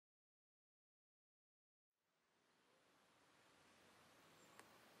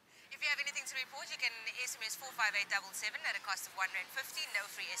anything to report, you can SMS 45877 at a cost of R1.50, no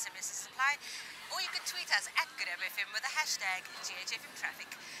free SMSs apply. Or you can tweet us at Good Hope FM with the hashtag GHFM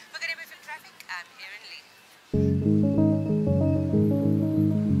Traffic. For Good Hope FM Traffic, I'm Erin Lee.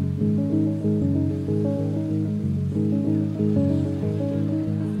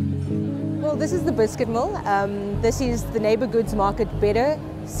 Well, this is the Biscuit Mill. This is the neighbour goods market, better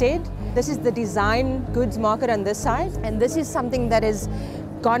said. This is the design goods market on this side, and this is something that has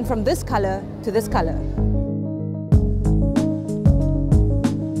gone from this colour to this colour.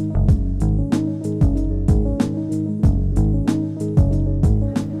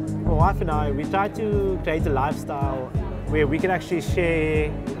 My wife and I, we try to create a lifestyle where we can actually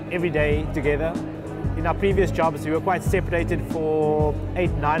share every day together. In our previous jobs, we were quite separated for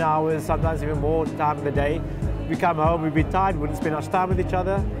 8-9 hours, sometimes even more time in the day. We come home, we'd be tired, we wouldn't spend much time with each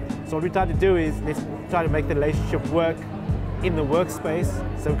other. So what we try to do is let's try to make the relationship work in the workspace.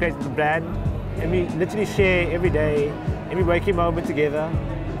 So we created the brand, and we literally share every day, every waking moment together.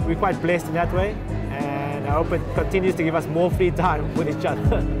 We're quite blessed in that way, and I hope it continues to give us more free time with each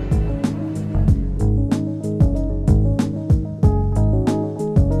other.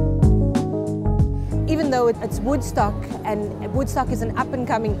 Even though it's Woodstock, and Woodstock is an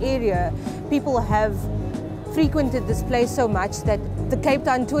up-and-coming area, people have frequented this place so much that the Cape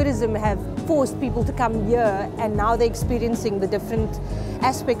Town tourism have forced people to come here, and now they're experiencing the different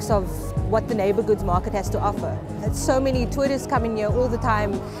aspects of what the neighbour goods market has to offer. So many tourists coming here all the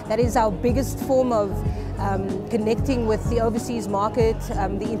time. That is our biggest form of connecting with the overseas market,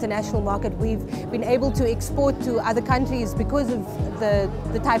 the international market. We've been able to export to other countries because of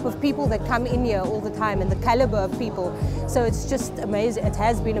the type of people that come in here all the time and the calibre of people. So it's just amazing. It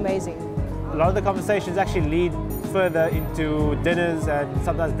has been amazing. A lot of the conversations actually lead further into dinners and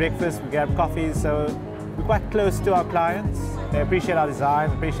sometimes breakfast. We grab coffees, so we're quite close to our clients. They appreciate our design,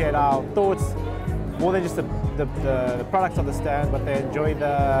 appreciate our thoughts, more than just the products on the stand, but they enjoy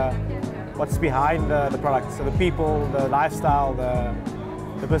what's behind the product. So the people, the lifestyle,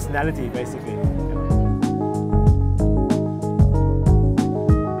 the personality, basically.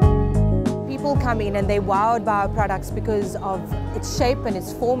 People come in and they're wowed by our products because of its shape and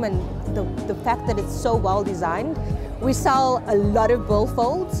its form and the fact that it's so well designed. We sell a lot of bill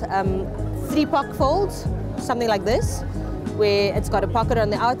folds, 3-pocket folds, something like this, where it's got a pocket on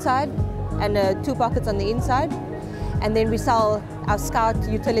the outside and 2 pockets on the inside. And then we sell our Scout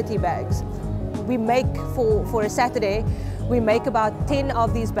utility bags. We make, for a Saturday, we make about 10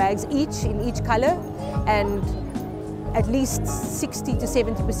 of these bags each, in each colour, and at least 60 to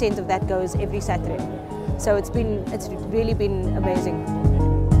 70% of that goes every Saturday. So it's really been amazing.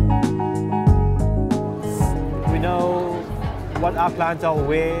 We know what our clientele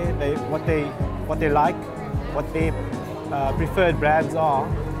wear, what they like, what their preferred brands are,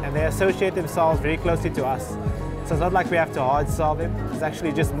 and they associate themselves very closely to us. So it's not like we have to hard sell them. It's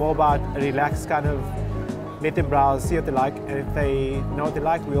actually just more about a relaxed kind of let them browse, see what they like, and if they know what they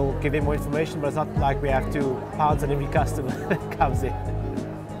like, we'll give them more information, but it's not like we have to pounce on every customer that comes in.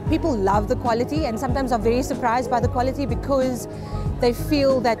 People love the quality and sometimes are very surprised by the quality because they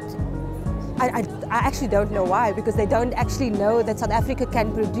feel that, I actually don't know why, because they don't actually know that South Africa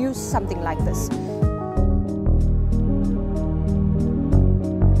can produce something like this.